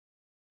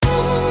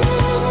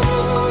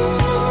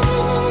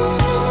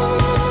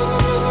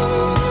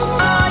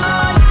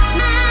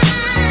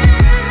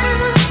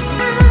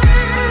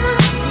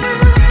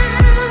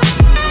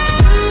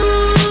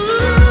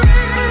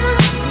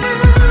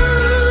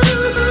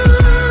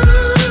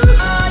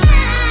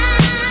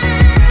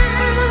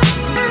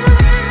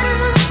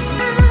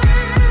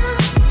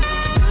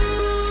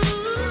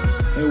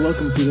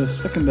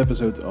second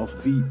episode of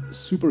The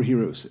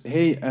Superheroes.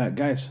 Hey,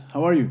 guys,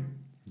 how are you?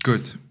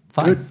 Good.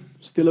 Fine. Good?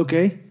 Still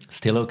okay?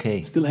 Still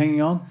okay. Still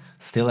hanging on?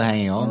 Still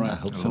hanging on. All right. I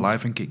hope so.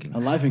 Alive and kicking.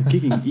 Alive and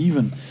kicking,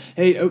 even.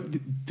 Hey,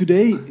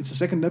 today it's the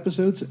second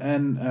episode,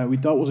 and we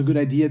thought it was a good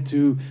idea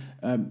to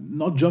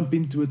not jump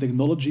into a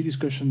technology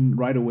discussion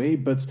right away,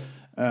 but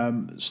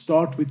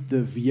start with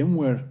the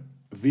VMware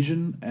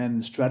vision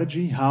and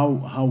strategy,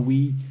 how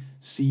we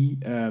see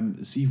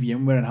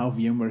VMware and how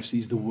VMware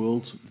sees the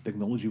world, the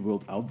technology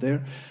world out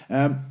there.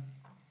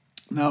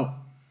 Now,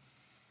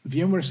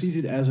 VMware sees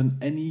it as an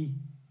any.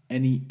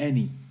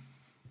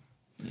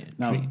 Yeah,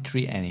 Now,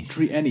 three annies.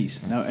 Three any's.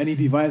 Now, any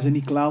device,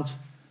 any cloud,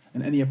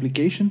 and any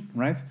application,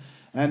 right?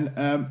 And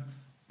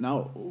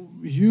now,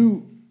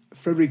 you,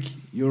 Frederick,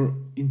 you're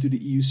into the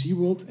EUC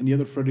world, and the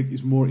other Frederick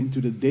is more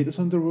into the data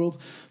center world.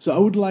 So I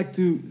would like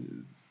to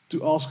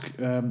ask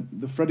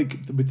the Frederick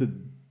with the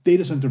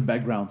data center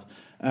background,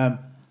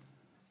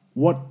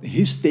 what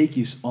his take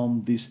is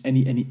on this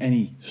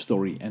any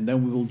story, and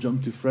then we will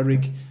jump to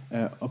Frederick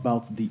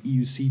about the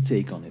EUC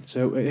take on it.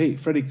 So, hey,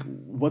 Frederick,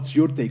 what's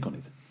your take on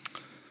it?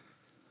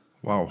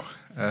 Wow.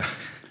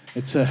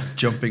 It's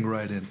Jumping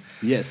right in.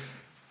 yes.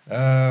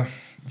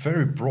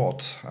 Very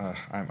broad,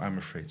 I'm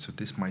afraid. So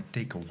this might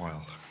take a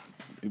while.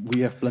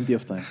 We have plenty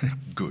of time.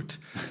 Good.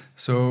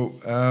 So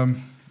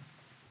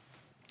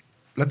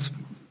let's,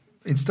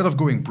 instead of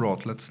going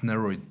broad, let's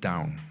narrow it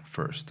down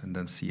first and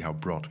then see how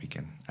broad we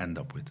can end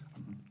up with.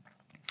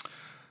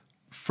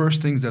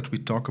 First things that we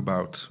talk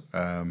about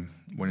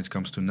when it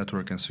comes to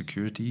network and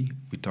security,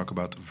 we talk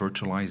about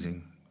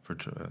virtualizing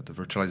the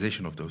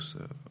virtualization of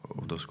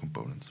those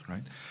components,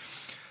 right?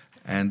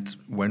 And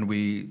when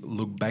we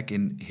look back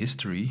in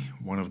history,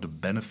 one of the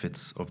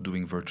benefits of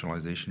doing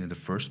virtualization in the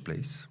first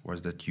place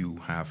was that you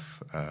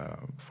have a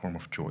form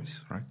of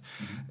choice, right?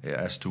 Mm-hmm.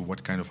 As to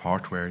what kind of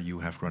hardware you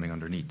have running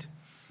underneath.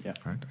 Yeah.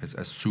 Right?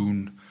 As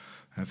soon,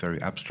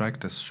 very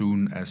abstract, as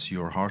soon as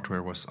your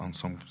hardware was on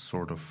some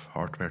sort of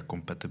hardware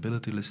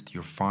compatibility list,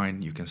 you're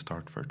fine, you can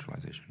start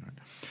virtualization, right?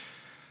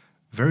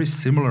 Very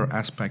similar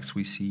aspects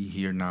we see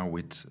here now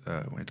with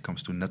when it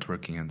comes to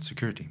networking and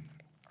security.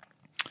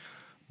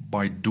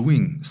 By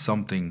doing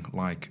something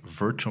like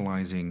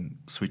virtualizing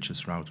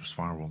switches, routers,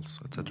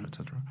 firewalls,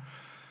 etc.,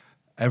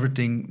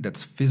 everything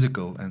that's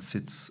physical and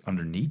sits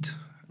underneath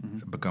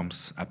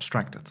becomes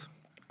abstracted.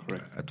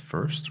 Correct. At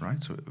first,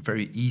 right? So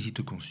very easy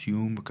to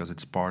consume because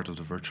it's part of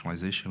the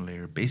virtualization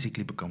layer.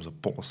 Basically becomes a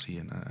policy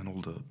and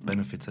all the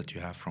benefits that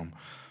you have from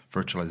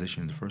virtualization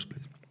in the first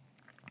place.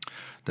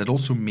 That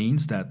also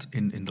means that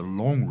in the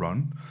long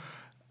run,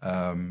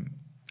 and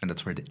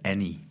that's where the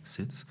any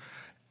sits,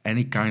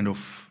 any kind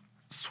of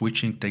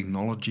switching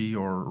technology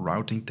or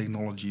routing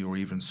technology or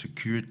even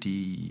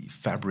security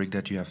fabric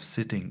that you have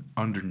sitting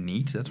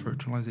underneath that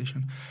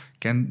virtualization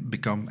can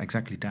become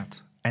exactly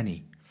that,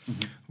 any.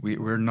 Mm-hmm.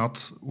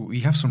 We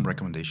have some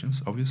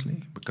recommendations,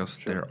 obviously, because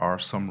there are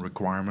some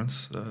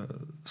requirements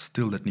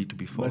still that need to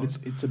be followed. But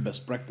it's a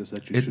best practice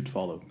that you should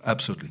follow.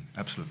 Absolutely.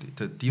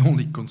 The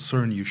only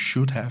concern you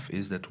should have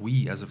is that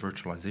we, as a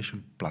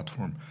virtualization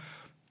platform,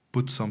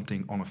 put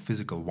something on a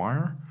physical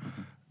wire,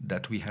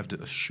 that we have the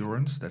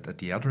assurance that at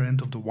the other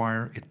end of the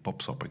wire, it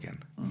pops up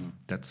again. Mm-hmm.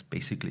 That's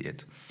basically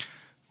it.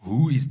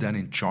 Who is then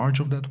in charge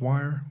of that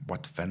wire?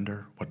 What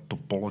vendor? What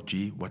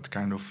topology? What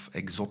kind of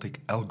exotic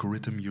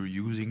algorithm you're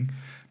using?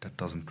 That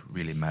doesn't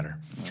really matter.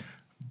 Right.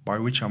 By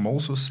which I'm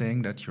also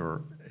saying that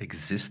your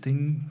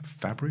existing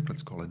fabric,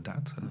 let's call it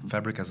that,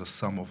 fabric as a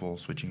sum of all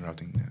switching,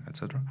 routing,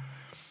 etc.,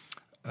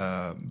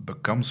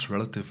 becomes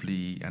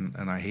relatively, and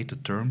I hate the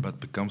term, but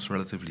becomes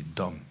relatively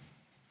dumb.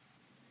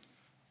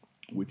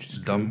 Which is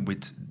dumb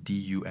with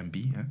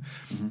D-U-M-B.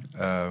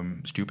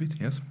 Stupid,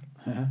 yes.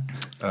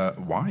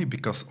 Why?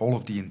 Because all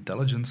of the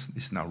intelligence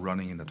is now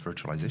running in that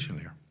virtualization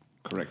layer.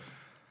 Correct.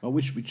 Well,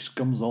 which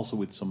comes also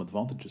with some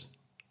advantages.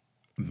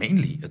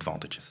 Mainly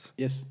advantages.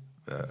 Yes.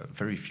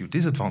 Very few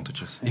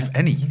disadvantages, if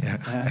any,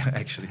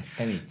 actually.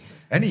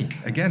 Any,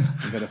 again.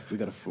 We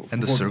gotta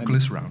and the circle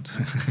is round.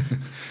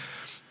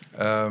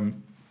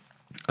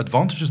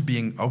 Advantages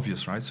being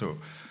obvious, right? So,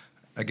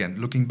 again,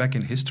 looking back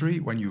in history,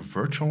 when you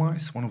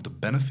virtualize, one of the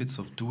benefits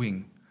of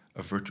doing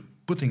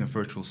putting a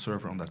virtual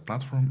server on that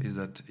platform is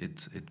that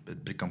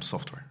it becomes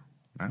software.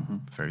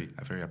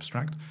 Very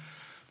abstract.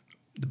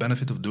 The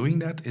benefit of doing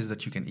that is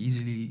that you can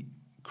easily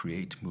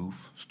create,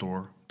 move,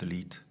 store,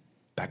 delete,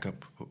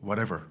 backup,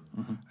 whatever,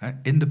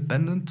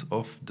 independent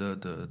of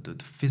the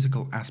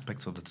physical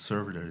aspects of the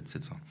server that it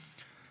sits on.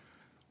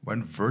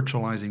 When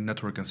virtualizing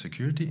network and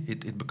security,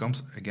 it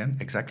becomes, again,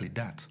 exactly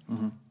that.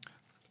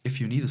 If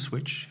you need a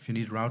switch, if you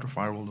need a router,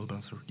 firewall, load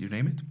balancer, you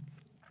name it,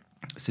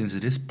 since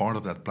it is part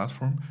of that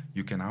platform,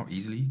 you can now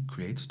easily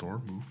create,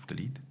 store, move,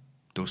 delete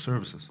those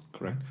services.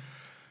 Correct.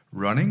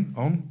 Running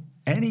on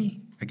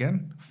any,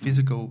 again,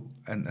 physical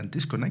and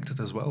disconnected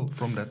as well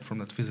from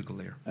that physical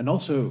layer. And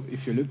also,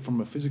 if you look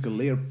from a physical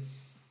layer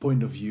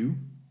point of view,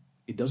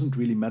 it doesn't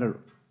really matter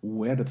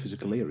where that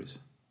physical layer is.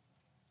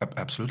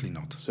 Absolutely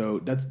not. So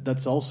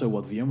that's also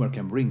what VMware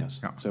can bring us.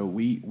 Yeah. So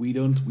we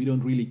don't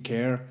really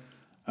care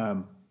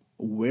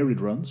where it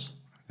runs,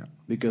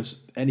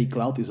 because any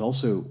cloud is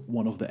also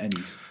one of the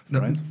any's,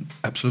 right?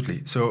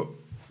 Absolutely. So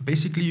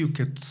basically, you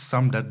could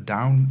sum that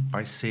down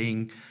by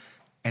saying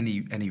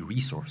any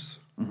resource,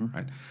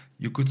 right?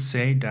 You could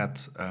say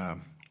that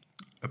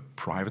a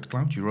private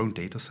cloud, your own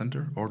data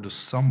center, or the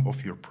sum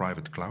of your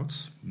private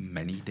clouds,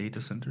 many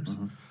data centers,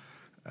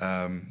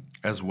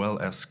 as well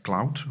as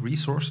cloud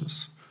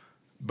resources,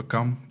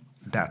 become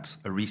that,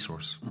 a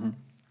resource.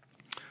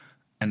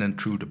 And then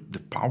through the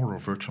power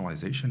of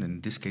virtualization,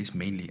 in this case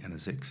mainly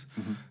NSX,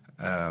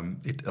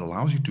 it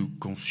allows you to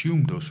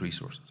consume those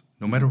resources,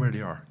 no matter where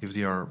they are. If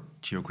they are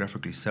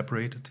geographically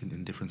separated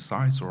in different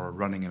sites or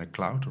running in a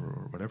cloud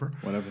or whatever,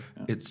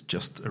 it's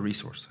just a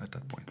resource at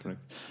that point. Correct.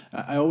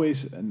 I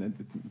always, and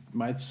it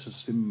might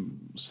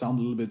sound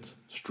a little bit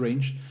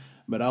strange,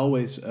 but I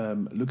always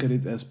look at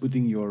it as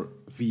putting your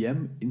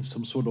VM in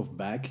some sort of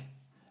bag,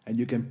 and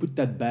you can put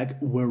that bag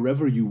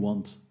wherever you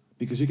want,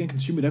 because you can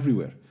consume it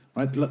everywhere,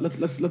 right?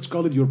 Let's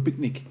call it your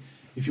picnic.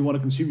 If you want to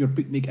consume your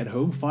picnic at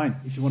home, fine.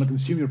 If you want to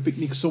consume your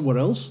picnic somewhere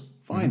else,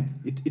 fine.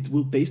 It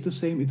will taste the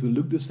same. It will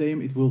look the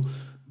same. It will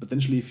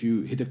potentially, if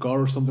you hit a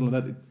car or something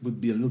like that, it would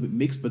be a little bit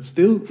mixed. But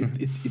still,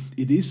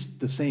 it is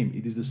the same.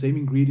 It is the same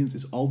ingredients.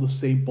 It's all the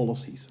same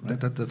policies. Right?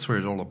 That's what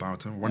it's all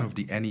about. One of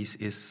the any's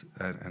is,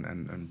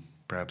 and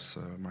perhaps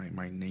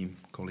my name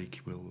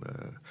colleague will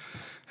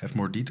have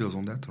more details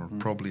on that, or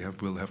probably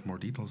will have more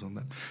details on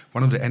that.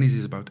 One of the any's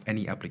is about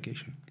any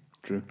application.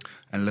 True.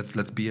 And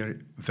let's be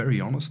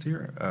very honest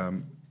here.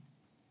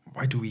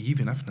 Why do we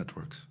even have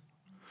networks?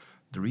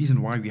 The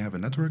reason why we have a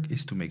network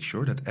is to make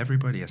sure that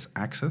everybody has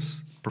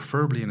access,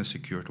 preferably in a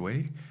secured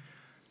way,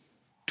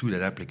 to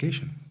that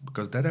application.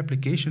 Because that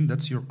application,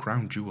 that's your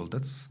crown jewel.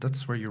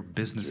 That's where your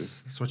business.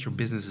 True. That's what your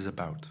business is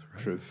about.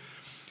 Right? True.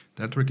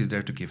 The network is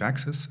there to give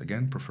access,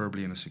 again,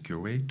 preferably in a secure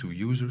way, to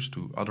users,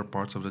 to other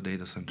parts of the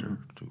data center,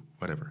 to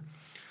whatever.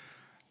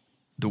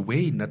 The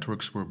way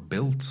networks were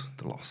built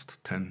the last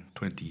 10,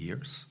 20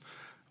 years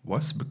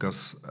was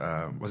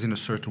in a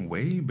certain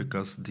way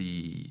because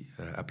the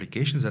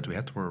applications that we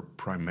had were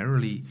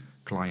primarily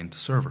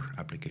client-server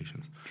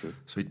applications. True.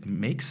 So it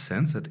makes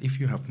sense that if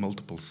you have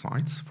multiple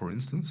sites, for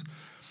instance,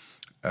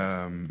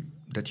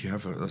 that you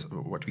have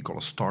what we call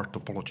a star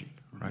topology,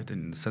 right?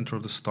 In the center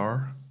of the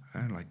star,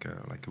 like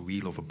a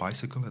wheel of a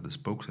bicycle at the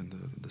spokes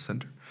in the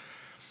center.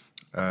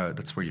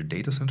 That's where your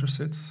data center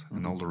sits,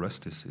 and all the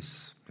rest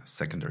is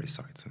secondary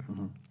sites.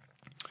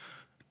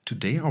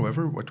 Today,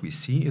 however, what we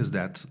see is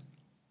that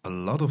a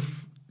lot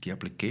of the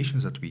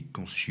applications that we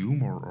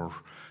consume or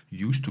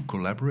use to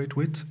collaborate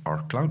with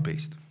are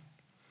cloud-based.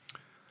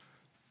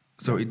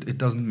 So it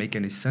doesn't make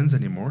any sense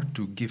anymore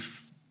to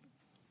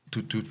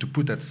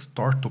put that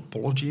star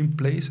topology in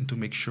place and to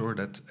make sure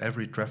that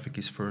every traffic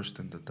is first,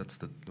 and that's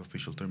the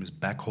official term is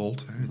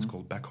backhauled. It's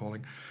called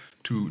backhauling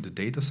to the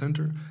data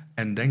center,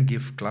 and then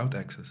give cloud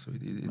access. So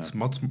it's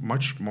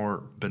much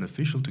more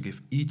beneficial to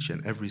give each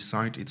and every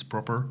site its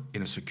proper,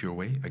 in a secure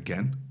way,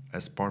 again,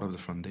 as part of the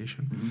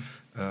foundation,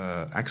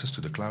 access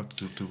to the cloud,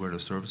 to where the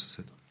services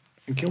sit.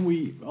 And can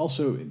we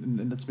also,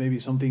 and that's maybe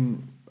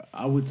something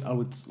I would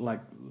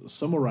like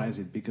summarize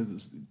it,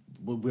 because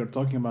what we are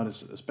talking about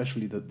is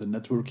especially the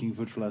networking,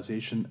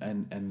 virtualization,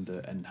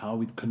 and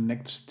how it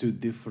connects to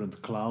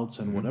different clouds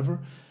and whatever.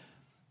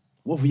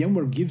 What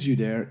VMware gives you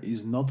there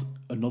is not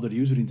another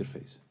user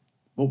interface.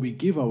 What we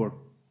give our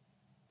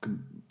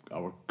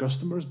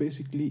customers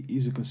basically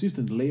is a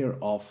consistent layer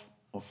of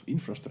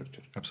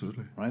infrastructure.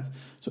 Absolutely. Right?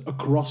 So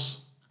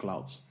across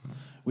clouds,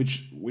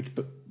 which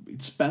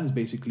it spans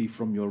basically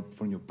from your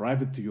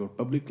private to your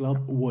public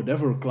cloud,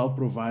 whatever cloud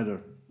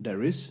provider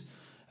there is,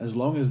 as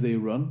long as they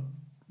run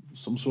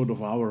some sort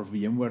of our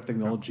VMware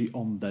technology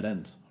on that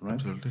end, right?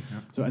 Absolutely, yeah.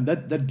 So, and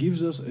that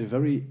gives us a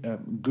very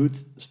good,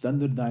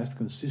 standardized,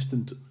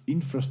 consistent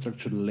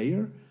infrastructure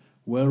layer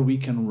where we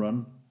can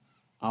run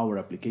our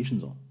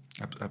applications on.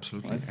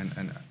 Absolutely, right?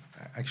 and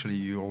actually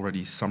you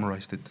already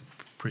summarized it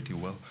pretty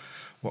well.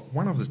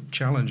 One of the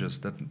challenges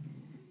that,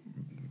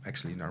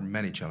 actually there are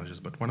many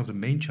challenges, but one of the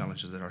main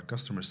challenges that our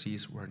customers see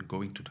is when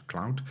going to the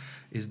cloud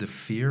is the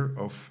fear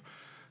of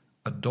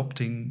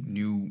adopting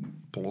new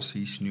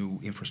policies, new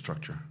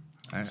infrastructure.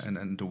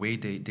 And the way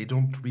they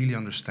don't really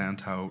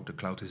understand how the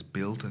cloud is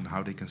built and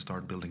how they can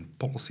start building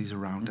policies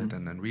around it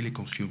and really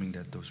consuming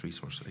those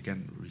resources.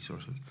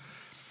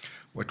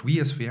 What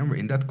we as VMware,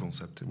 in that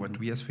concept, what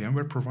we as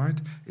VMware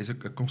provide is a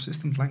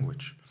consistent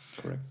language.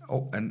 Correct.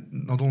 And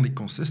not only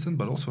consistent,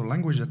 but also a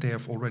language that they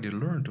have already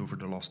learned over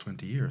the last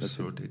 20 years. That's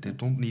so it. they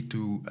don't need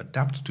to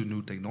adapt to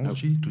new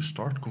technology to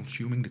start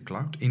consuming the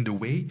cloud in the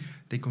way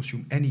they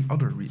consume any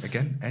other,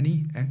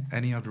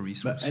 any other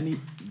resource.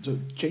 But so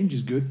change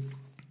is good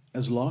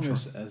as long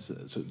as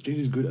change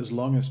is good as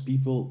long as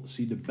people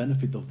see the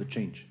benefit of the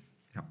change.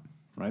 Yeah.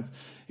 Right?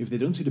 If they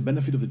don't see the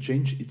benefit of the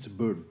change, it's a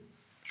burden.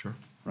 Sure.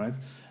 Right?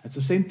 It's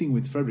the same thing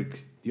with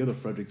Frederick, the other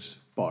Frederick's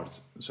part.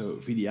 So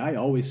VDI I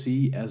always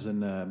see as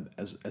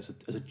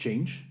a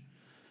change,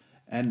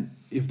 and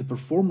if the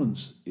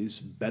performance is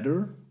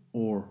better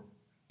or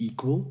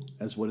equal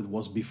as what it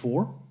was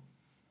before,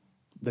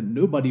 then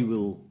nobody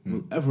will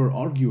ever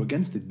argue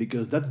against it,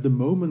 because that's the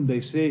moment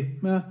they say,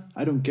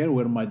 I don't care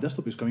where my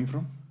desktop is coming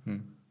from.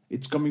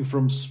 It's coming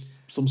from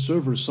some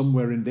server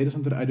somewhere in data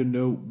center. I don't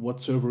know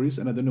what server is,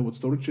 and I don't know what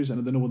storage is,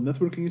 and I don't know what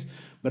networking is,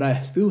 but I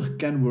still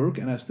can work,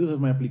 and I still have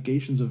my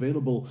applications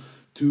available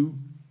to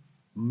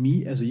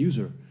me as a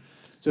user.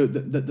 So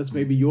that's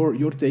maybe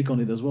your take on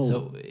it as well.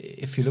 So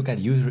if you look at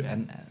user,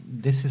 and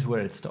this is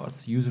where it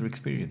starts, user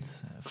experience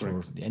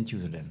for the end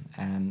user then.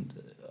 And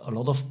a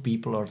lot of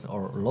people or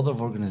a lot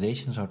of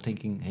organizations are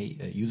thinking,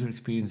 hey, user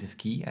experience is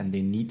key, and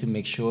they need to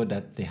make sure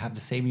that they have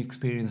the same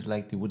experience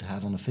like they would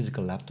have on a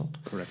physical laptop.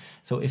 Correct.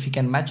 So if you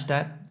can match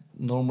that,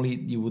 normally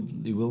you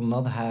will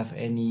not have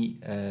any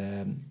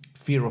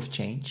fear of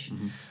change,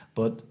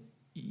 but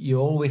you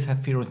always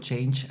have fear of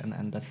change,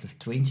 and that's the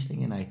strange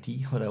thing in IT.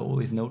 What I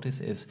always notice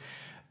is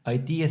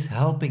IT is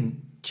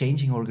helping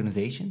changing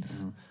organizations,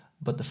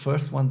 but the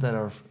first ones that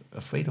are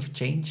afraid of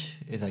change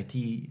is IT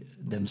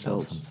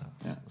themselves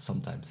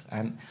sometimes.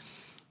 And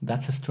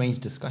that's a strange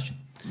discussion.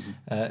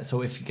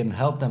 So if you can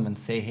help them and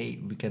say, hey,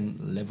 we can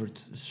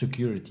leverage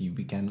security,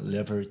 we can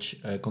leverage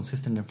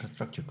consistent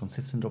infrastructure,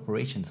 consistent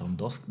operations on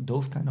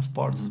those kind of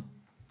parts,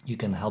 you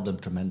can help them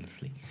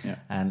tremendously.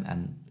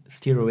 And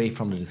steer away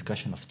from the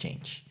discussion of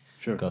change.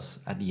 Sure. Because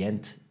at the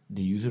end,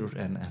 the user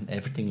and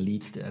everything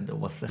leads to, and it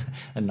was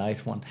a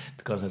nice one,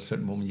 because at a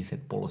certain moment you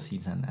said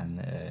policies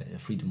and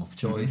freedom of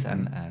choice,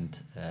 and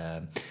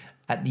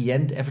at the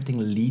end, everything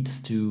leads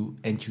to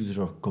end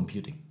user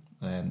computing.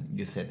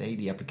 You said, hey,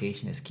 the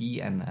application is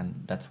key,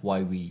 and that's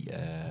why we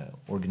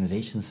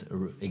organizations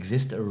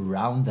exist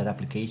around that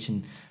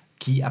application,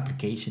 key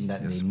application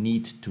that they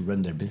need to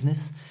run their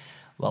business.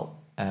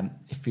 Well,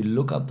 if you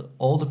look at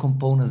all the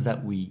components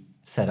that we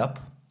set up,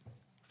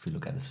 if you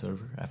look at a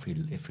server,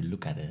 if you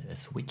look at a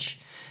switch,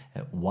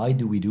 why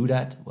do we do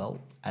that?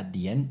 Well, at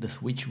the end, the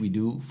switch we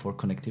do for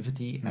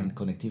connectivity, and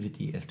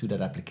connectivity is to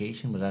that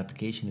application, but that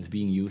application is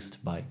being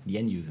used by the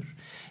end user.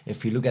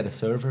 If you look at a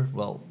server,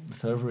 well, the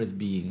server is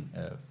being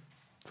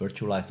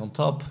virtualized on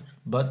top,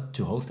 but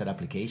to host that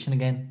application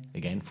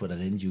again for that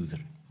end user.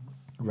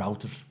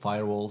 Routers,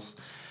 firewalls.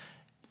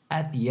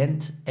 At the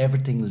end,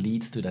 everything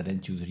leads to that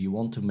end user. You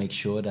want to make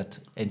sure that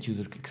end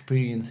user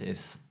experience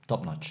is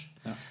top-notch.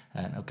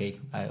 And okay,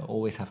 I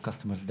always have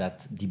customers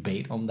that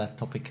debate on that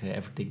topic.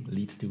 Everything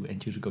leads to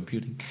end-user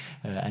computing,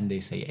 and they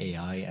say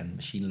AI and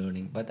machine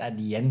learning. But at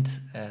the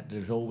end,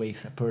 there's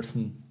always a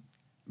person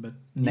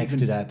next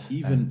to that.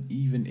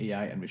 Even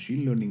AI and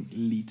machine learning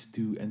leads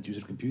to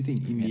end-user computing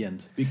in the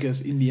end.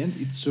 Because in the end,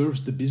 it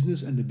serves the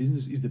business, and the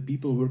business is the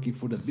people working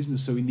for that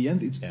business. So in the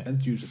end, it's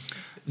end users.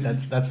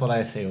 That's what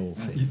I say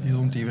also. You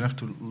don't even have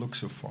to look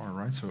so far,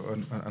 right? So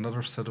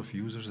another set of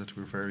users that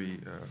we're very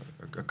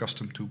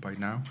accustomed to by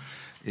now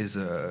is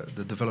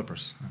the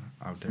developers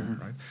out there,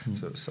 right?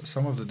 So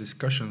some of the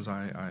discussions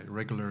I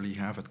regularly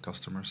have at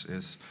customers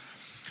is,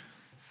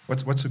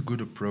 what's a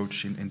good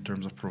approach in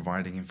terms of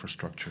providing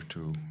infrastructure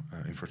to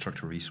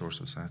infrastructure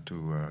resources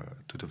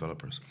to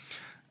developers?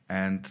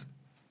 And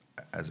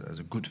as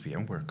a good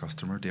VMware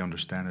customer, they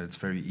understand that it's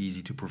very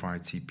easy to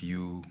provide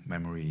CPU,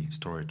 memory,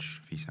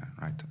 storage, vSAN,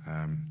 right?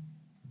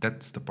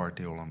 That's the part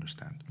they all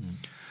understand.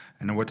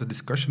 And then what the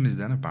discussion is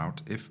then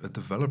about, if a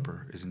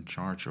developer is in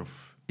charge of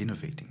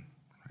innovating,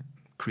 right?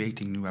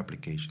 Creating new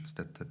applications,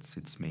 that's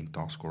its main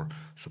task, or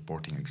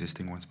supporting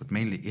existing ones, but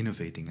mainly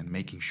innovating and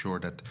making sure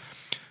that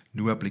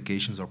new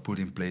applications are put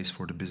in place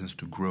for the business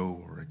to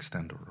grow or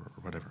extend or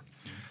whatever.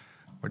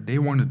 What they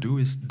want to do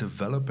is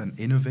develop and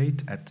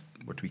innovate at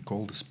what we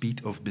call the speed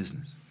of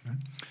business. Right?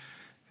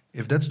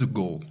 If that's the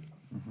goal,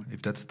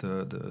 if that's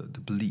the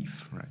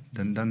belief, right,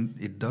 then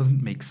it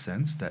doesn't make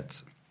sense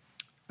that,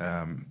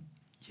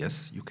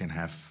 yes, you can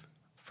have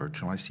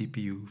virtualized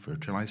CPU,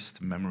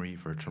 virtualized memory,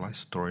 virtualized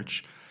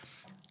storage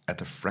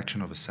at a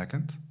fraction of a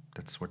second.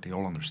 That's what they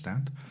all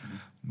understand.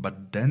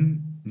 But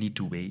then need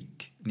to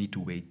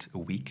wait a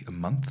week, a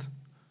month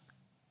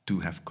to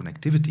have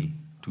connectivity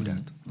to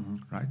that,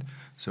 right?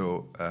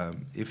 So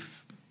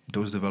if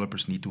those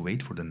developers need to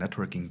wait for the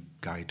networking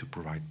guy to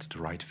provide the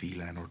right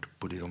VLAN or to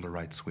put it on the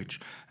right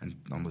switch, and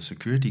on the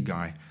security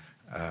guy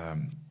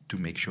to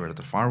make sure that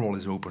the firewall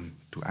is open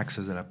to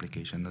access that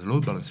application, the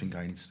load balancing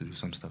guy needs to do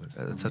some stuff,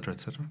 etc.,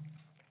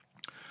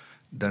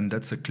 then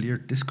that's a clear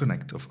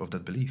disconnect of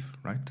that belief,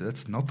 right?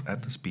 That's not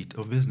at the speed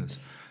of business.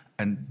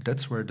 And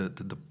that's where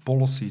the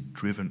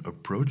policy-driven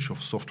approach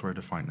of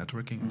software-defined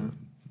networking,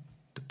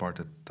 the part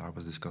that I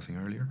was discussing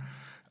earlier,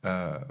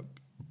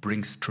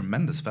 brings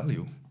tremendous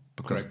value,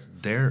 because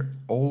there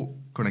all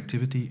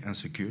connectivity and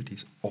security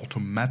is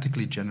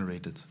automatically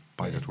generated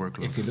by that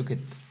workload. If you look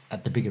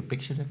at the bigger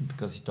picture then,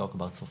 because you talk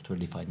about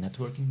software-defined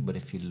networking, but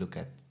if you look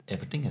at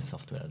everything as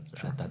software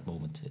at that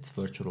moment, it's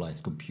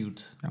virtualized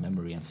compute,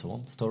 memory and so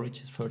on.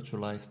 Storage is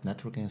virtualized,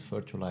 networking is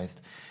virtualized,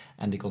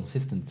 and the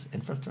consistent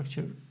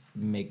infrastructure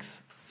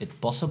makes it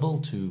possible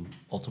to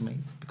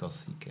automate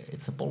because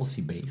it's a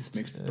policy based.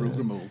 Makes it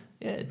programmable.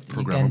 Yeah, you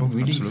Programmable, can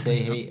really absolutely,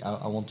 say, hey,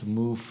 I want to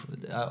move,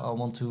 I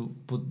want to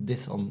put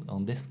this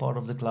on this part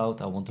of the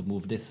cloud, I want to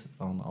move this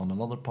on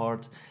another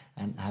part,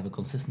 and have a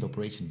consistent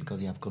operation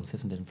because you have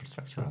consistent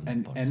infrastructure on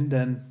that part.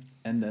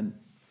 And then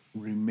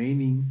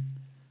remaining,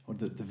 or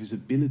the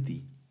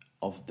visibility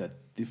of that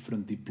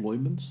different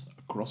deployments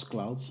across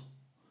clouds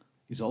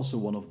is also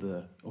one of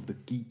the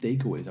key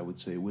takeaways, I would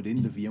say,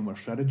 within the VMware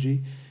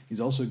strategy, is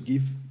also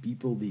give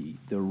people the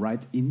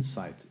right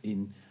insight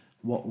in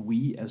what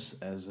we as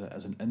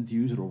an end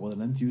user or what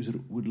an end user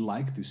would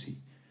like to see.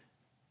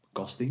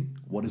 Costing,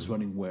 what is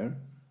running where,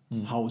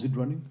 how is it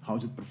running, how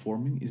is it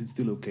performing, is it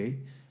still okay,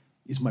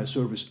 is my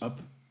service up,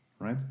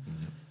 right?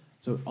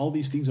 So all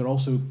these things are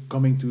also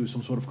coming to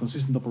some sort of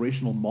consistent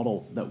operational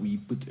model that we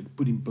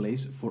put in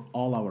place for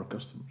all our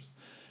customers.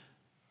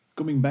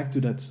 Coming back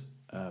to that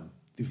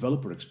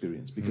developer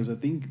experience, because I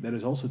think there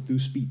is also two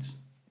speeds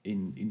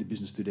in the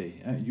business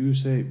today. You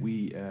say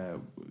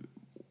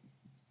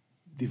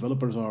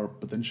developers are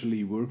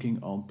potentially working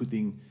on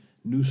putting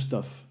new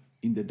stuff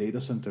in the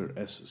data center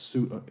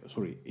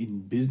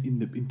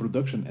in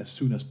production as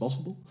soon as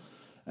possible,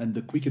 and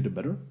the quicker the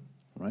better,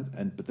 right?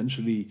 And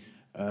potentially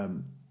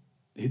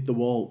hit the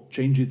wall,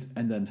 change it,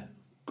 and then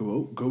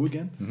go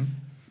again.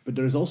 But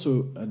there is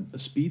also a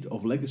speed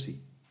of legacy,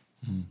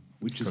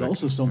 which is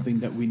also something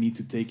that we need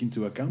to take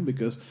into account,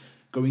 because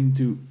going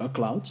to a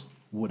cloud,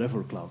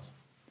 whatever cloud,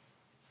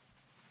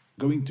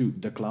 going to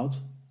the cloud,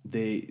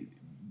 the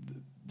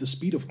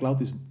speed of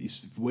cloud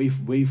is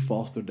way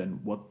faster than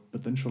what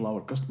potential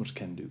our customers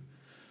can do.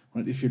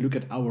 Right? If you look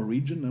at our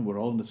region, and we're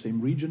all in the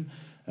same region,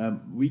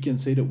 we can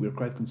say that we're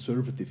quite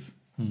conservative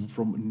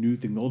from a new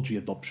technology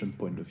adoption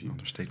point of view.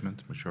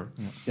 Understatement, for sure.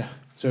 Yeah.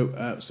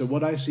 So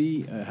what I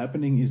see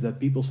happening is that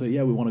people say,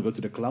 yeah, we want to go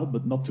to the cloud,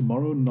 but not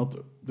tomorrow, not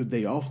the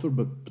day after,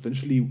 but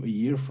potentially a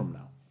year from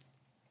now.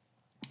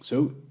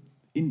 So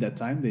in that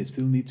time, they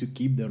still need to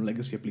keep their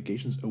legacy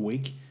applications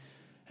awake.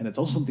 And that's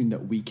also something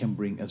that we can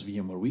bring as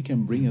VMware. We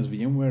can bring as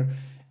VMware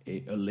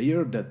a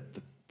layer that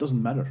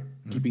doesn't matter.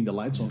 Keeping the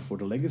lights on for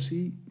the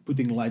legacy,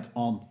 putting light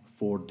on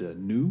for the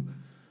new,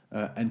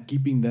 and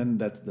keeping then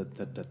that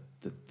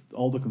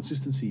all the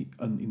consistency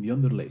in the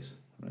underlays,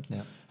 right?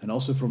 Yeah. And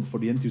also for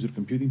the end user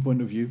computing point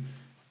of view,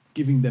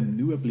 giving them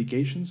new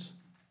applications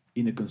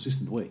in a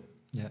consistent way.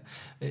 Yeah,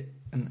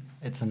 and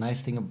it's a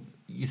nice thing.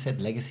 You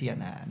said legacy,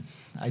 and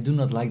I do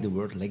not like the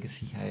word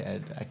legacy.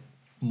 I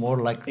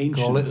more like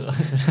ancient. Call it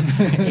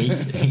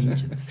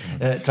ancient,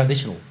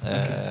 traditional.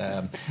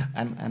 Okay.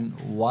 And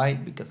why?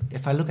 Because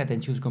if I look at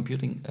end user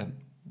computing,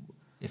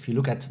 if you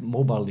look at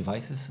mobile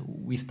devices,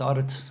 we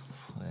started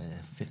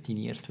 15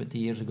 years, 20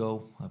 years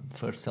ago,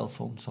 first cell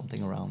phone,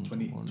 something around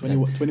 21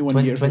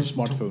 years of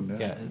smartphone.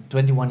 Yeah,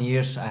 21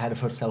 years I had a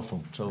first cell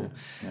phone, so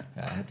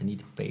I had to need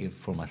to pay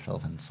for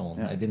myself and so on.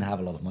 Yeah. I didn't have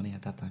a lot of money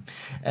at that time,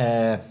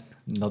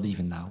 not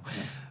even now.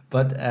 Yeah.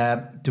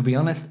 But to be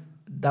honest,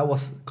 that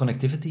was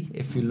connectivity.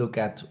 If you look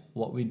at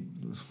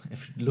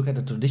if you look at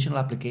the traditional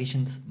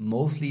applications,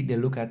 mostly they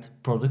look at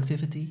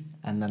productivity,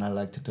 and then I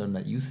like the term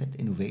that you said,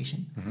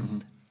 innovation. Mm-hmm.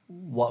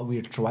 What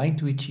we're trying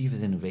to achieve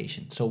is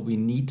innovation. So we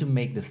need to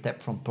make the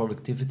step from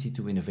productivity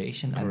to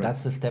innovation. Correct. And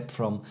that's the step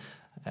from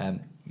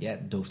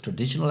those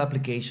traditional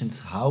applications.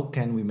 How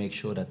can we make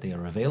sure that they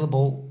are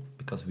available?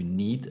 Because we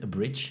need a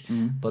bridge.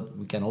 But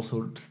we can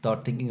also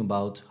start thinking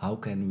about how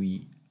can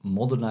we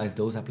modernize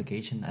those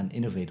applications and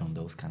innovate on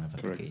those kind of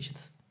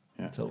applications.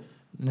 Yeah. So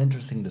an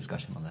interesting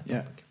discussion on that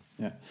topic.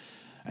 Yeah.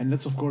 And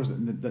that's, of course,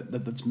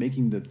 that's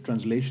making the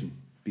translation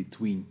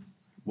between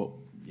what...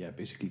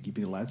 basically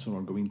keeping the lights on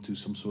or going to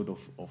some sort of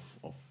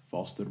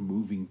faster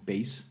moving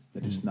pace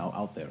that is now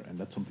out there, and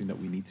that's something that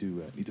we need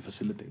to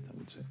facilitate, I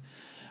would say.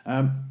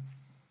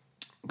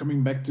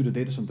 Coming back to the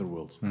data center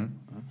world,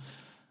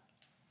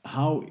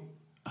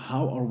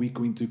 how are we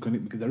going to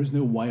connect? Because there is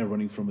no wire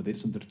running from a data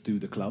center to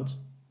the cloud,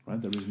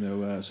 right? There is no.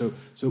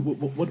 So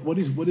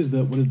what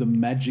is the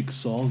magic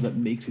sauce that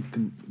makes it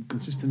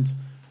consistent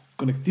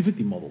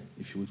connectivity model,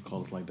 if you would call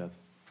it like that?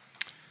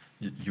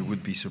 You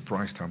would be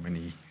surprised how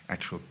many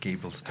actual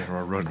cables there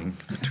are running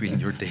between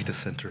your data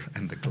center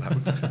and the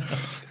cloud.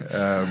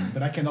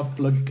 But I cannot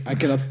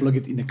plug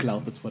it in the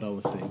cloud. That's what I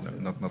was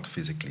saying. No, not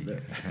physically.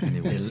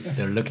 Anyway,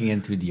 they're looking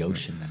into the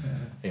ocean.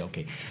 And,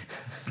 okay.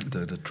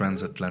 The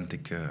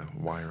transatlantic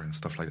wire and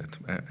stuff like that.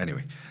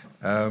 Anyway,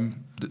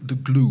 the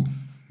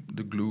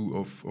glue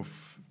of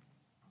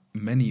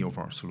many of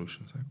our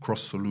solutions,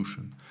 cross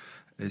solution,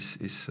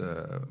 is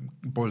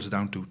boils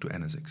down to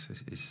NSX.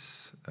 Is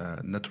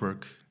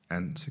network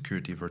and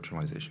security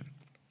virtualization.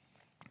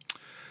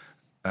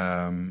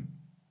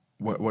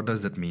 What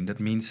does that mean? That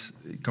means,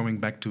 coming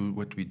back to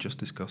what we just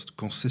discussed,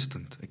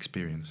 consistent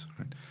experience.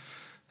 Right?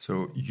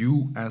 So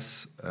you,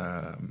 as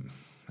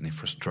an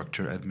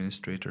infrastructure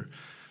administrator,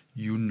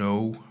 you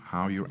know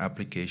how your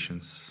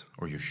applications,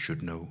 or you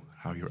should know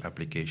how your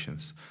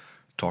applications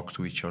talk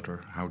to each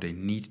other, how they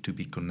need to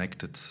be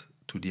connected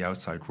to the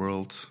outside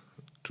world,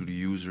 to the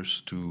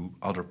users, to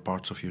other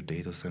parts of your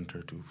data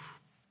center, to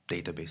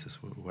databases,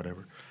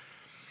 whatever.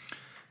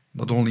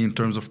 Not only in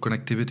terms of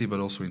connectivity, but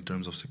also in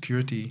terms of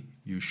security,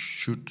 you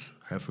should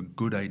have a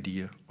good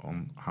idea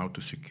on how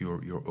to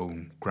secure your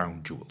own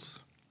crown jewels,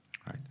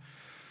 right?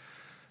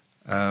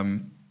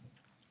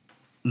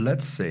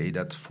 Let's say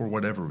that for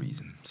whatever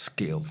reason,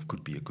 scale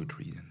could be a good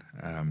reason,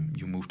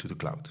 you move to the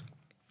cloud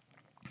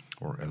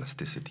or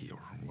elasticity or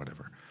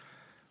whatever,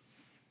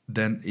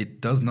 then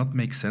it does not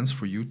make sense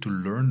for you to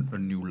learn a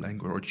new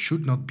language, or it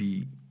should not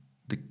be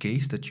the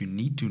case that you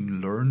need to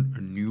learn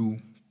a new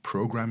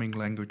programming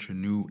language, a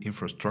new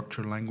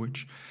infrastructure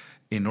language,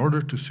 in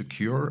order to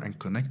secure and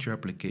connect your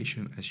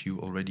application as you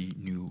already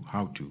knew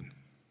how to,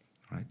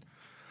 right?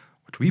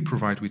 What we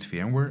provide with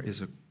VMware is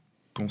a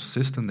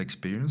consistent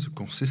experience, a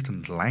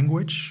consistent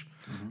language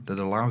that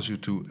allows you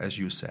to, as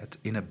you said,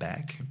 in a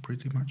bag,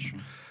 pretty much,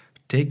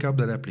 take up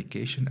that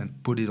application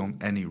and put it on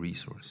any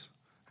resource.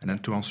 And then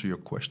to answer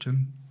your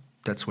question,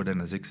 that's what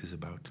NSX is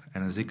about.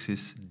 NSX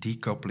is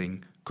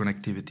decoupling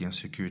connectivity and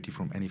security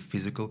from any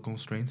physical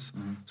constraints.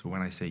 So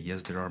when I say,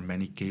 yes, there are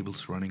many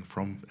cables running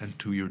from and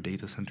to your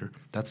data center,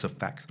 that's a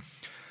fact.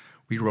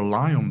 We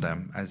rely on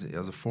them as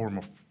a form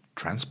of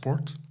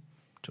transport,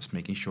 just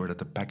making sure that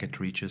the packet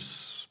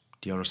reaches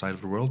the other side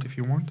of the world if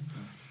you want.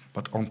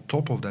 But on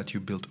top of that, you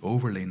build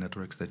overlay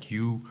networks that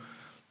you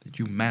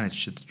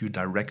manage, that you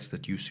direct,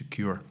 that you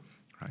secure,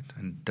 right?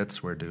 And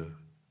that's where the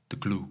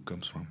glue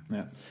comes from.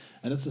 Yeah,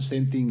 and that's the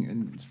same thing,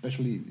 and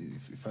especially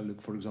if I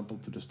look, for example,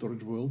 to the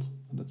storage world,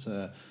 that's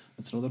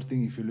another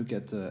thing. If you look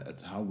at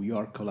how we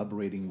are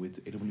collaborating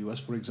with AWS,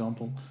 for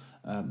example,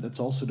 that's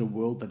also the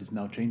world that is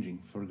now changing.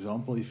 For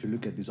example, if you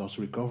look at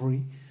disaster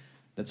recovery,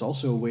 that's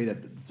also a way that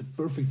it's a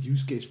perfect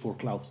use case for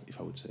cloud, if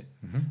I would say.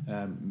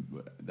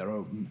 There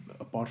are,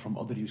 apart from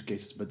other use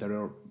cases, but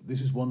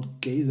this is one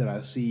case that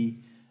I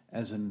see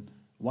as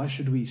why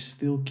should we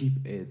still keep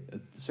a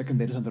second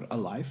data center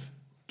alive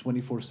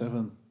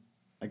 24/7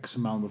 X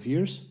amount of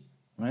years,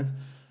 right?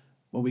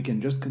 Well, we can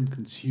just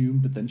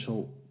consume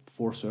potential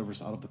 4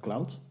 servers out of the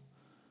cloud,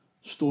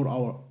 store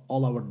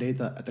all our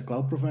data at the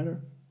cloud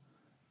provider,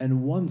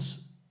 and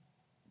once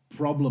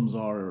problems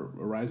are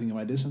arising in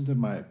my data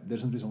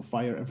center is on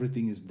fire,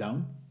 everything is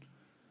down,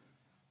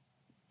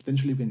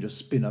 potentially we can just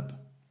spin up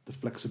the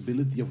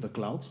flexibility of the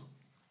cloud,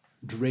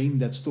 drain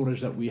that storage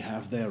that we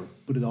have there,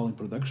 put it all in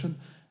production,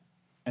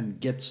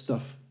 and get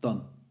stuff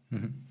done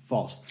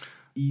fast,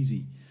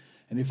 easy.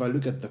 And if I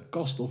look at the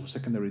cost of a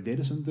secondary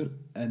data center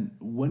and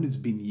when it's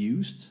been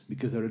used,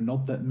 because there are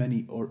not that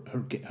many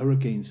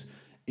hurricanes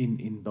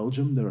in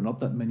Belgium, there are not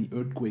that many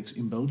earthquakes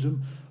in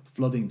Belgium,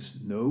 floodings,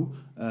 no.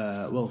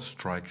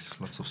 Strikes,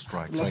 lots of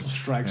strikes. Lots of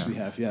strikes we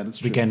have, yeah, that's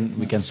true.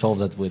 We can solve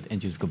that with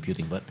end-user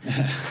computing, but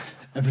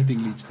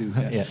everything leads to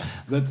yeah.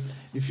 But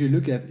if you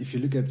look at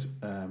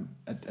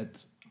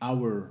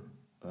our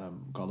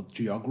call it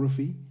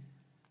geography,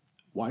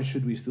 why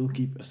should we still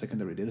keep a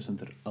secondary data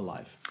center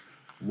alive?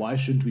 Why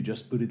shouldn't we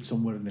just put it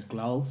somewhere in the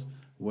cloud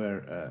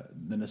where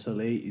the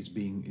SLA is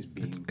being?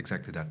 It's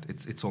exactly that.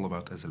 It's all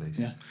about SLAs.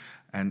 Yeah.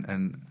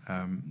 And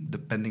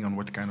depending on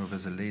what kind of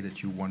SLA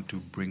that you want to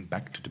bring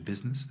back to the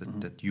business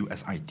that you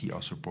as IT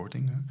are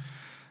supporting,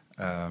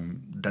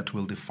 that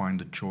will define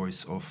the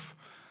choice of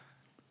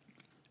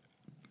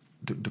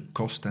the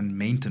cost and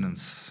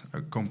maintenance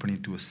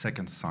accompanied to a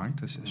second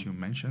site, as you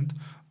mentioned,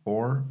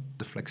 or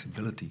the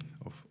flexibility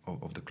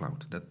of the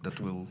cloud. That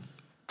will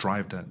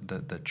drive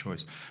that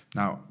choice.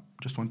 Now,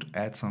 just want to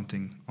add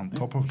something on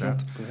top of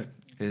that,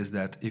 is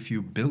that if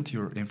you build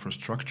your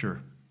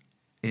infrastructure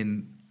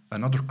in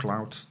another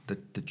cloud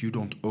that you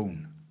don't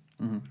own,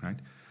 right?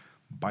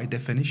 By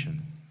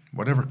definition,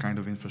 whatever kind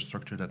of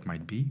infrastructure that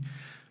might be,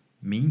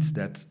 means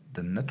that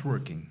the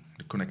networking,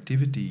 the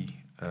connectivity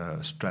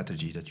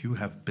strategy that you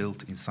have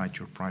built inside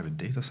your private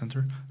data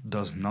center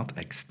does not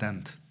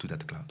extend to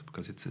that cloud,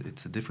 because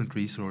it's a different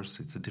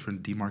resource, it's a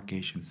different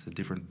demarcation, it's a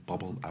different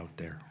bubble out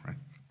there, right?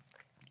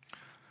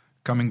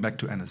 Coming back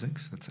to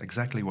NSX, that's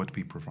exactly what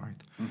we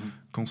provide.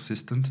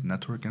 Consistent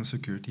network and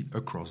security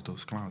across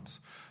those clouds.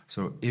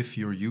 So if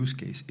your use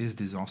case is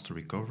disaster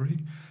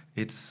recovery,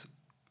 it's,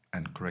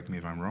 and correct me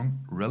if I'm wrong,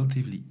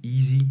 relatively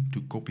easy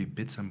to copy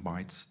bits and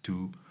bytes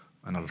to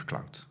another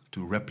cloud,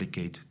 to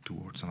replicate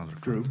towards another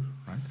cloud,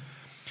 right?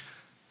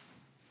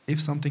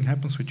 If something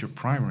happens with your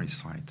primary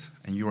site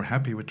and you're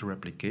happy with the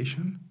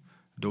replication,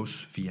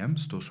 those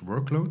VMs, those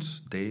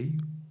workloads, they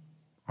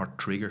are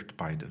triggered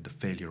by the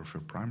failure of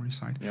your primary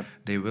site.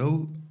 They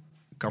will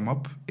come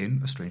up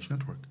in a strange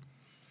network.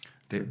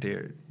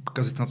 They're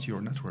because it's not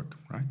your network,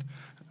 right?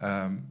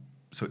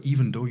 So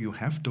even though you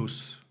have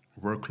those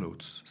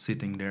workloads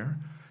sitting there,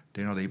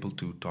 they're not able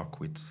to talk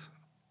with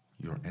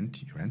your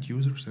end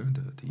users,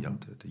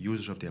 the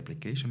users of the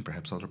application,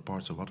 perhaps other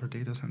parts of other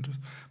data centers,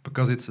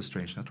 because it's a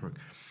strange network.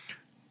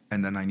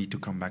 And then I need to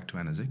come back to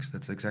NSX.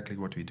 That's exactly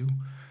what we do,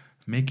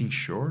 making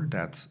sure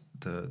that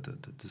the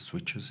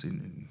switches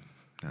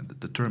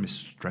the term is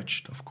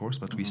stretched, of course,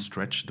 but we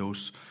stretch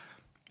those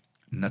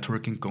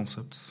networking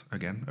concepts,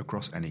 again,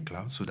 across any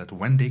cloud, so that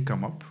when they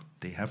come up,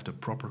 they have the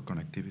proper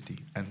connectivity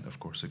and, of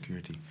course,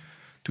 security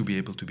to be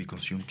able to be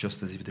consumed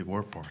just as if they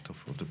were part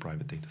of the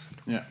private data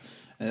center. Yeah,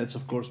 and that's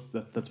of course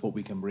that's what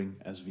we can bring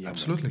as VMware.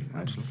 Absolutely,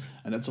 right? absolutely.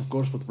 And that's of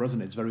course what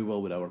resonates very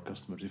well with our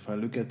customers. If I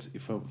look at,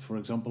 for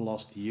example,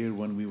 last year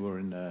when we were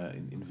in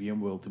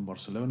VMworld in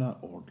Barcelona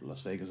or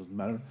Las Vegas, doesn't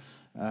matter.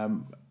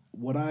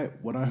 What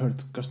I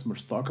heard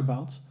customers talk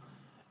about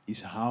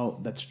is how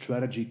that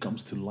strategy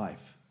comes to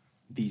life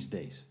these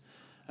days.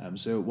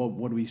 So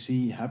what we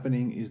see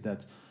happening is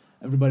that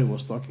everybody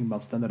was talking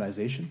about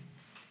standardization.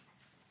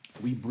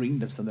 We bring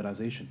that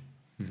standardization.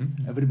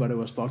 Mm-hmm. Everybody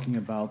was talking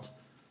about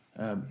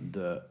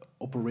the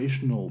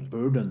operational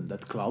burden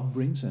that cloud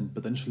brings and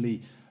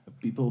potentially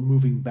people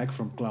moving back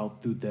from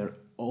cloud to their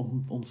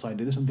on-site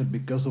data center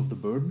because of the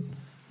burden.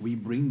 We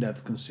bring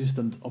that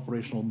consistent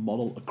operational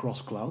model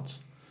across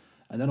clouds.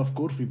 And then, of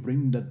course, we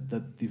bring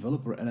that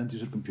developer and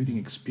end-user computing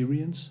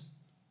experience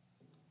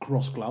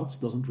cross clouds.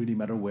 Doesn't really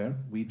matter where.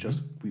 We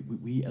just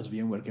we as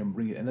VMware can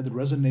bring it, and that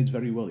resonates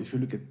very well. If you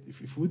look at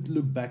if we would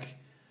look back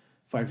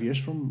 5 years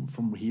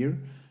from here,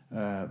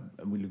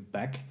 and we look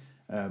back,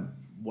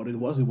 what it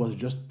was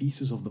just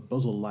pieces of the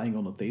puzzle lying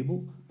on the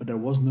table, but there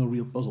was no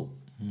real puzzle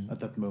at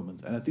that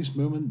moment. And at this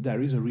moment,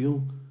 there is a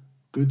real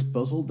good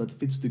puzzle that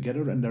fits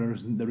together, and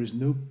there is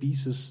no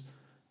pieces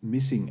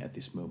missing at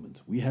this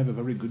moment. We have a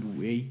very good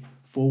way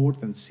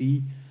forward and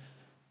see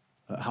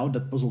how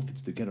that puzzle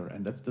fits together,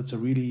 and that's a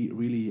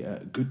really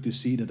good to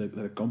see that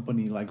a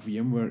company like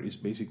VMware is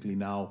basically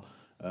now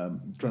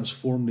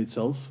transformed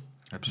itself.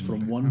 Absolutely.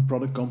 From one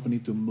product company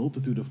to a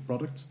multitude of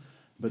products,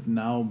 but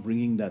now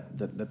bringing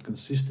that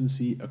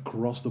consistency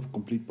across the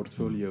complete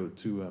portfolio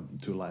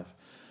to life.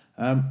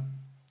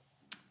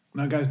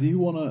 Now, guys, do you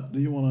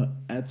wanna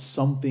add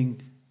something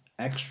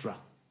extra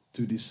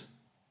to this?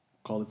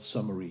 Call it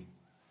summary.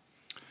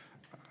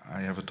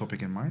 I have a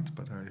topic in mind,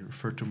 but I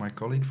refer to my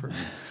colleague first.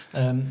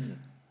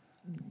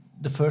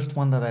 The first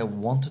one that I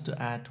wanted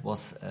to add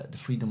was the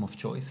freedom of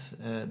choice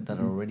that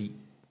I already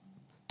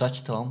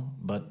touched on.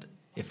 But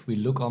if we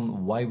look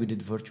on why we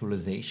did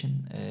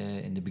virtualization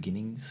in the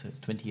beginnings,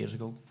 20 years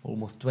ago,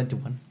 almost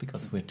 21,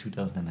 because we're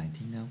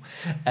 2019 now.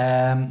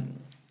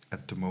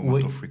 At the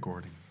moment of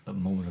recording. A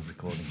moment of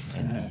recording,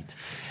 indeed.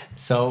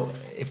 So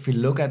if we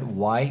look at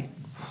why,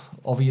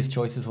 obvious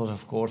choices was,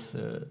 of course,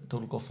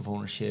 total cost of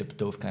ownership,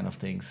 those kind of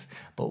things.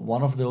 But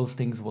one of those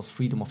things was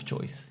freedom of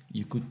choice.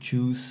 You could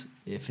choose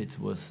if it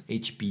was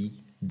HP,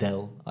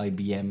 Dell,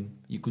 IBM.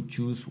 You could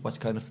choose what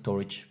kind of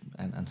storage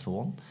and so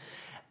on.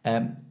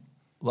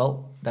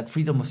 Well, that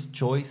freedom of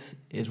choice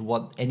is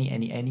what any,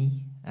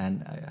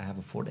 and I have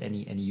a for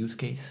any use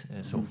case,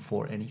 so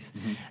for any's,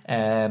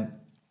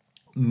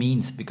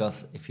 means,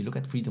 because if you look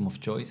at freedom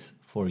of choice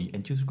for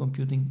end-user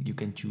computing, you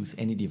can choose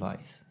any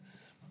device.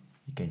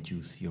 You can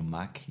choose your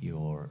Mac,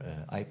 your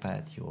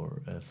iPad,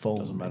 your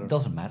phone. It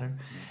doesn't matter.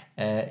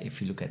 If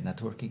you look at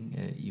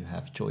networking, you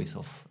have choice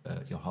of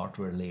your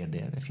hardware layer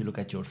there. If you look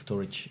at your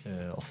storage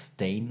of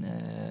Stain,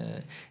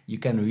 you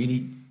can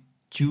really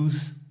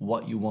choose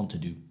what you want to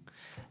do.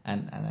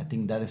 And I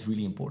think that is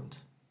really important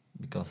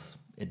because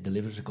it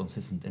delivers a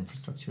consistent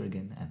infrastructure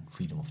again and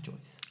freedom of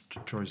choice.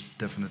 Choice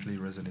definitely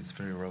resonates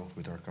very well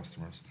with our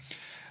customers.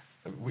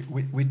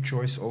 With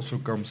choice also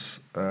comes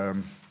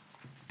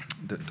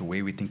the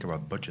way we think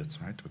about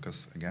budgets, right?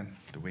 Because again,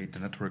 the way the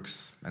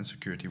networks and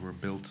security were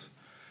built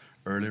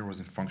earlier was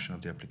in function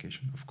of the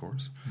application, of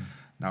course.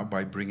 Now,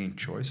 by bringing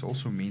choice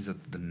also means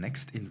that the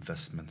next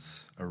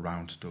investments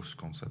around those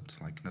concepts,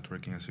 like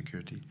networking and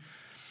security,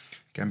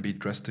 can be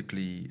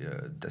drastically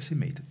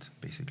decimated,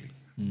 basically,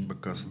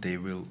 because they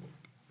will,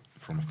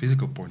 from a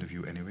physical point of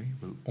view anyway,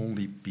 will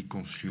only be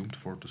consumed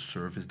for the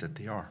service that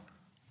they are,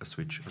 a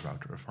switch, a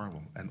router, a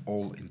firewall. And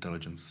all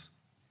intelligence,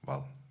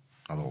 well,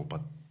 not all,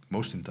 but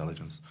most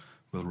intelligence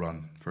will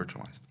run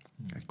virtualized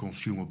and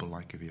consumable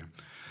like a VM.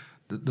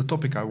 The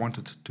topic I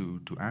wanted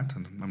to add,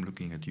 and I'm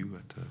looking at you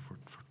for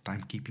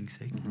timekeeping's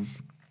sake,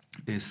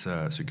 is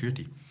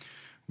security.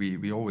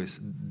 We always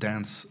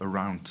dance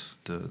around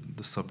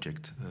the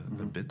subject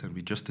a bit, and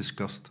we just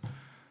discussed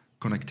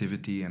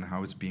connectivity and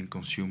how it's being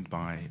consumed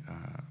by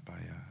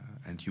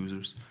end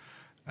users,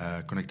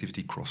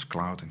 connectivity cross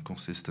cloud and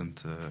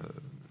consistent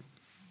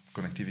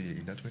connectivity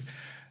in that way,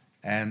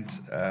 and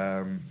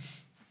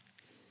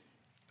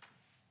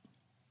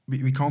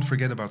we can't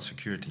forget about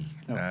security.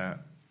 No.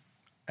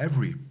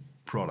 Every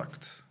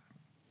product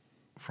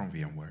from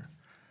VMware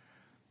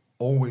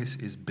always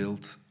is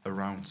built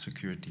around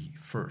security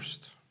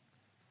first,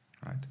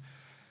 right?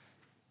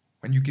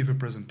 When you give a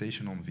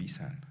presentation on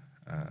vSAN,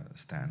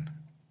 Stan,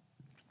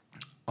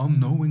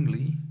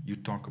 unknowingly you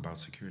talk about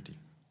security.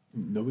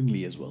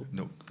 Knowingly as well.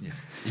 No, yes.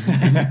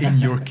 In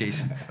your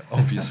case,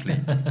 obviously,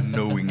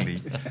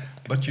 knowingly.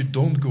 But you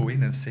don't go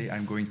in and say,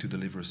 I'm going to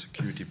deliver a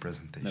security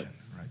presentation,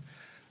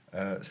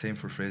 right? Same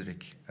for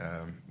Frederick.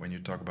 When you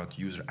talk about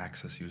user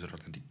access, user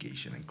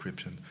authentication,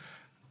 encryption,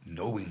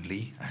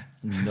 knowingly,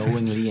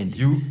 indeed,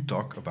 you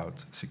talk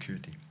about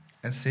security.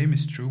 And same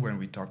is true when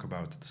we talk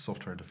about the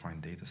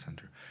software-defined data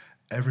center.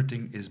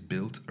 Everything is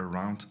built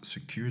around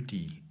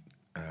security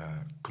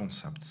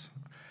concepts.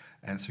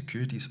 And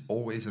security is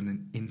always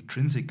an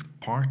intrinsic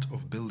part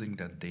of building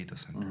that data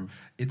center.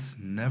 It's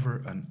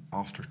never an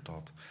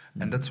afterthought.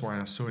 And that's why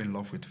I'm so in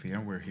love with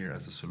VMware here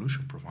as a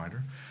solution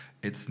provider.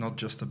 It's not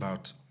just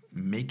about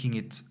making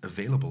it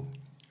available.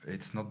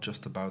 It's not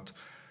just about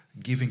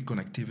giving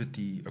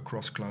connectivity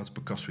across clouds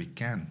because we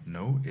can.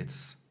 No,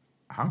 it's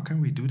how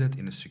can we do that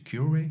in a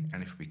secure way?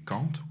 And if we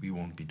can't, we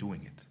won't be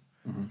doing it.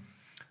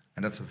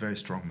 And that's a very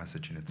strong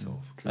message in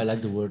itself. I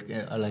like the word.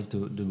 I like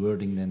the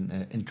wording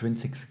then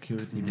intrinsic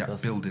security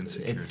because built-in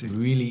security. It's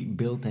really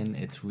built in.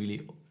 It's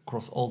really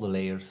across all the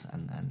layers,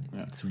 and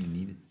it's really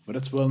needed. But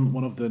that's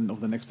one of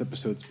the next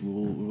episodes we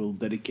will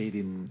dedicate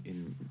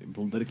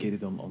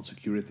it on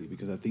security,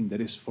 because I think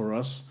that is for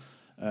us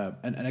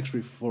and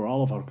actually for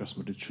all of our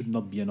customers, it should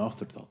not be an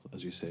afterthought,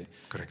 as you say.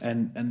 Correct.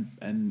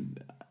 And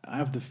I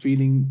have the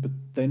feeling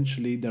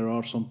potentially there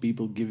are some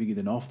people giving it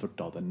an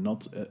afterthought and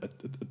not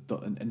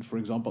and for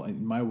example,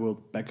 in my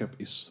world, backup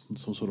is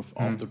some sort of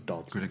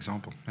afterthought. Good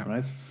example. Yeah.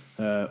 Right?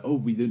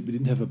 We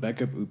didn't have a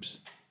backup. Oops.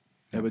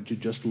 Yeah, but you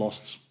just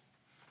lost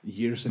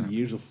years and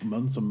years of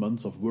months and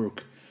months of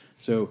work.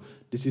 So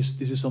this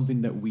is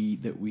something that we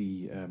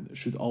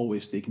should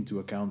always take into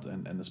account,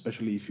 and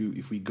especially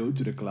if we go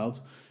to the cloud,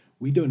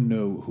 we don't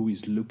know who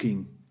is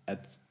looking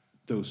at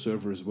those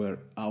servers where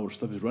our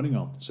stuff is running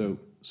on. So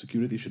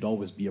security should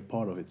always be a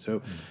part of it.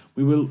 So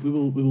we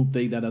will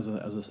take that as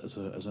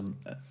a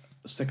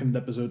second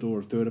episode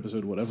or third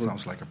episode, whatever.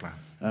 Sounds like a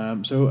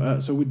plan.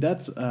 So with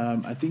that,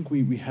 I think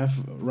we have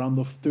around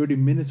of 30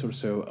 minutes or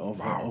so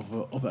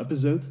of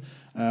episode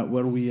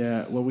where we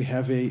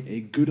have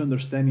a good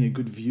understanding, a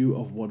good view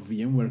of what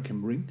VMware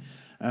can bring.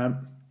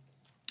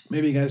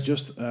 Maybe guys,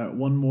 just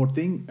one more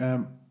thing.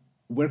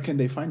 Where can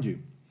they find you?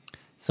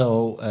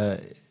 So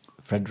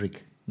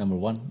Frederick, number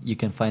one, you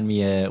can find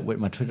me with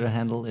my Twitter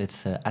handle.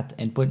 It's at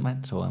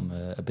endpointmat, so I'm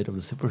a bit of a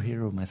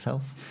superhero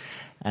myself.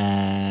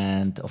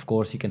 And of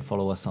course, you can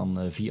follow us on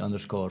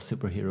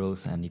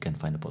V_superheroes, and you can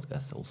find the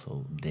podcast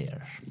also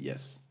there.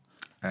 Yes.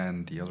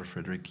 And the other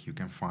Frederick, you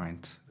can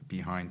find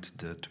behind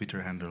the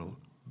Twitter handle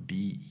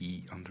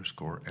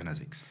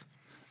BE_NSX.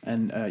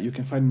 And you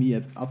can find me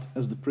at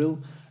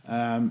 @asthepril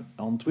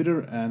on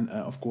Twitter, and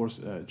of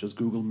course just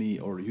Google me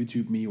or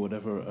YouTube me,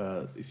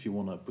 whatever, if you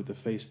want to put a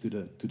face to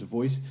the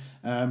voice.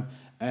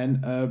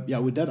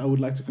 With that, I would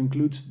like to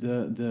conclude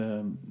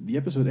the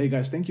episode. Hey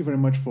guys, thank you very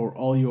much for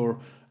all your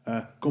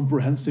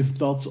comprehensive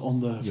thoughts on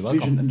the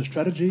vision and the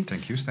strategy.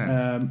 Thank you,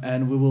 Stan.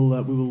 And we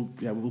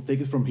will take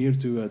it from here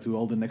to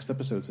all the next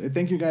episodes. Hey,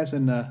 thank you guys,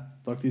 and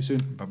talk to you soon.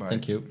 Bye bye.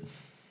 Thank you.